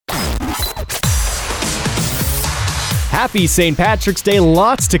Happy St. Patrick's Day.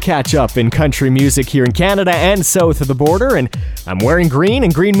 Lots to catch up in country music here in Canada and south of the border. And I'm wearing green,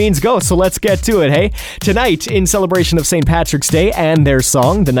 and green means go, so let's get to it, hey? Tonight, in celebration of St. Patrick's Day and their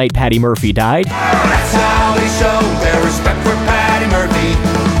song, The Night Patty Murphy Died. That's how they showed their respect for Patty Murphy.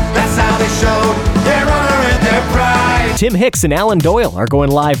 That's how they showed their honor and their pride. Tim Hicks and Alan Doyle are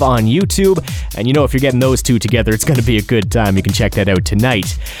going live on YouTube. And you know, if you're getting those two together, it's going to be a good time. You can check that out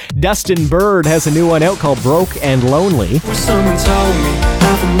tonight. Dustin Bird has a new one out called Broke and Lonely. Someone told me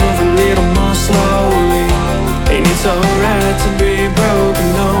I can move a little more slowly, and it's alright to be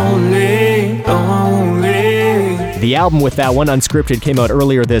broken lonely. The album with that one, Unscripted, came out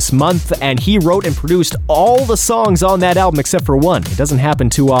earlier this month, and he wrote and produced all the songs on that album except for one. It doesn't happen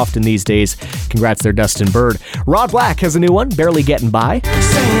too often these days. Congrats there, Dustin Bird. Rod Black has a new one, Barely Getting By.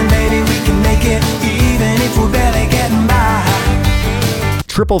 Saying, baby, we can make it even if we're barely getting by.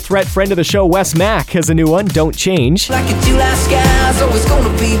 Triple threat friend of the show, Wes Mack, has a new one, Don't Change. Like a July sky's always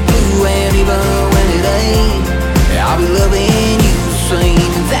gonna be blue, and even when it ain't, I'll be loving you the same,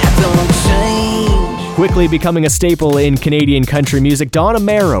 and that don't change. Quickly becoming a staple in Canadian country music, Donna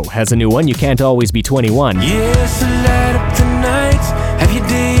Marrow has a new one, You Can't Always Be 21. Yes, so light up tonight, have your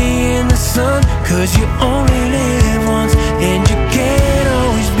day in the sun, 'cause you only live once, and you can't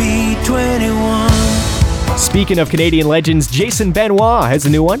always be 21. Speaking of Canadian legends, Jason Benoit has a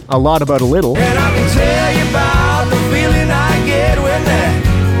new one, A Lot About a Little. And I can tell you about the feeling I get when that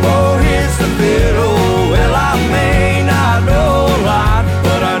ball hits the fiddle. Well, I may not know a lot,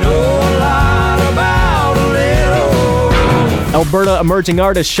 but I know a lot about a little. Alberta emerging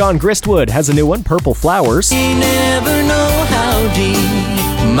artist Sean Gristwood has a new one, Purple Flowers. You never know how deep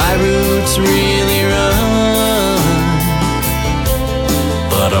my roots really run,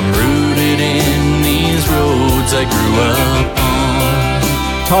 but I'm rooted in these roads I grew up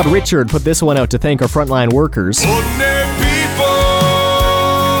on. Todd Richard put this one out to thank our frontline workers. Ordinary people,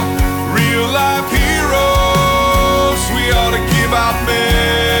 real life heroes. We ought to give out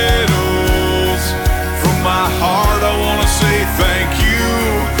medals. From my heart, I want to say thank you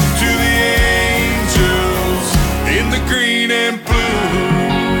to the angels in the green and blue.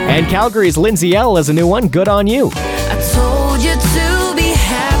 And Calgary's Lindsay L has a new one, Good on You. I told you to be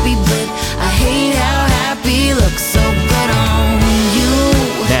happy, but I hate how happy looks so good on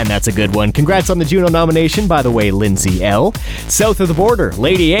you. Man, that's a good one. Congrats on the Juno nomination, by the way, Lindsay L. South of the border,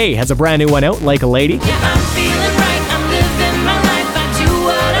 Lady A has a brand new one out, Like a Lady. Yeah, I'm feeling right, I'm living my life, I do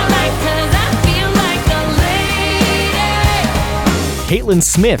what I like, 'cause I feel like a lady. Caitlin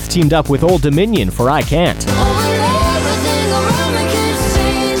Smith teamed up with Old Dominion for I Can't. Over everything around me keeps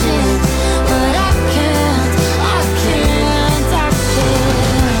changing, but I can't.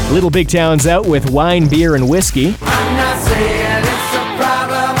 Little Big Town's out with Wine, Beer, and Whiskey. I'm not saying it's a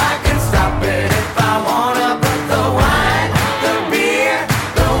problem, I can stop it if I wanna, but the wine, the beer,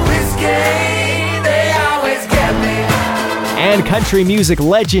 the whiskey, they always get me. And country music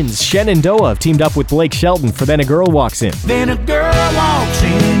legends Shenandoah have teamed up with Blake Shelton for Then a Girl Walks In. Then a girl walks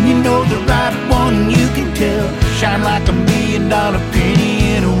in, you know the right one, you can tell. Shine like $1 million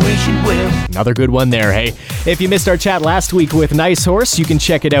penny in a wishing well. Another good one there, hey. If you missed our chat last week with Nice Horse, you can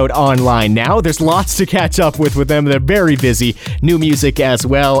check it out online now. There's lots to catch up with them. They're very busy. New music as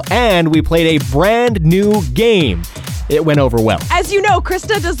well. And we played a brand new game. It went over well. As you know,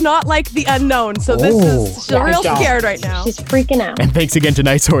 Krista does not like the unknown, so she's real scared right now. She's freaking out. And thanks again to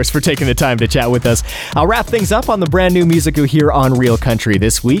Nice Horse for taking the time to chat with us. I'll wrap things up on the brand new music you hear on Real Country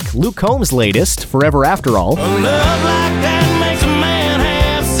this week. Luke Combs' latest, Forever After All. A love like that makes a man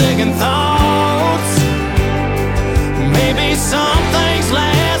have second thoughts. Maybe some things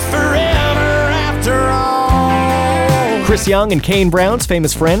last forever after all. Chris Young and Kane Brown's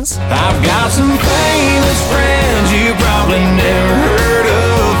Famous Friends. I've got some famous friends you probably never heard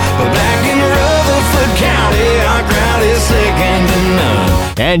of, but back in Rutherford County, our crowd is second to none.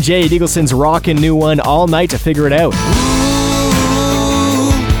 And Jay Eagleson's rockin' new one, All Night to Figure It Out. Ooh,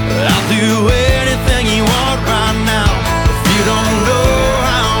 I'll do anything you want right now. If you don't know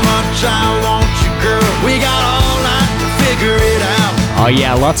how much I want you, girl, we got all night to figure it out. Oh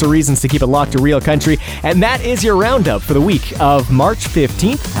yeah, lots of reasons to keep it locked to Real Country. And that is your roundup for the week of March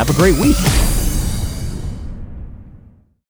 15th. Have a great week.